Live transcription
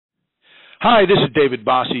Hi, this is David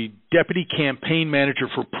Bossie, Deputy Campaign Manager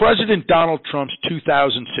for President Donald Trump's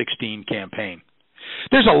 2016 campaign.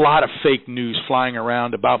 There's a lot of fake news flying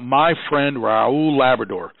around about my friend Raúl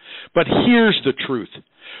Labrador, but here's the truth.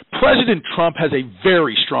 President Trump has a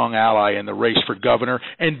very strong ally in the race for governor,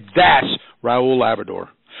 and that's Raúl Labrador.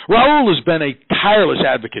 Raúl has been a tireless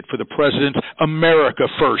advocate for the president's America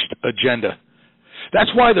First agenda. That's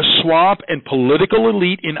why the swamp and political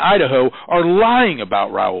elite in Idaho are lying about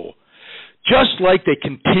Raúl, just like they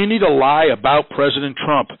continue to lie about President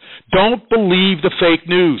Trump. Don't believe the fake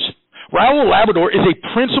news. Raúl Labrador is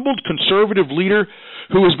a principled conservative leader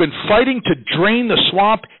who has been fighting to drain the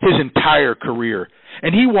swamp his entire career,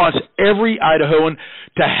 and he wants every Idahoan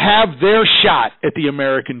to have their shot at the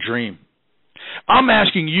American dream. I'm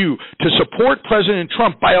asking you to support President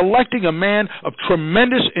Trump by electing a man of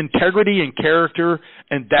tremendous integrity and character,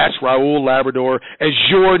 and that's Raúl Labrador, as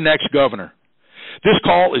your next governor. This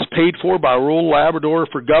call is paid for by Raúl Labrador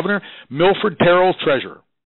for Governor, Milford Terrell, Treasurer.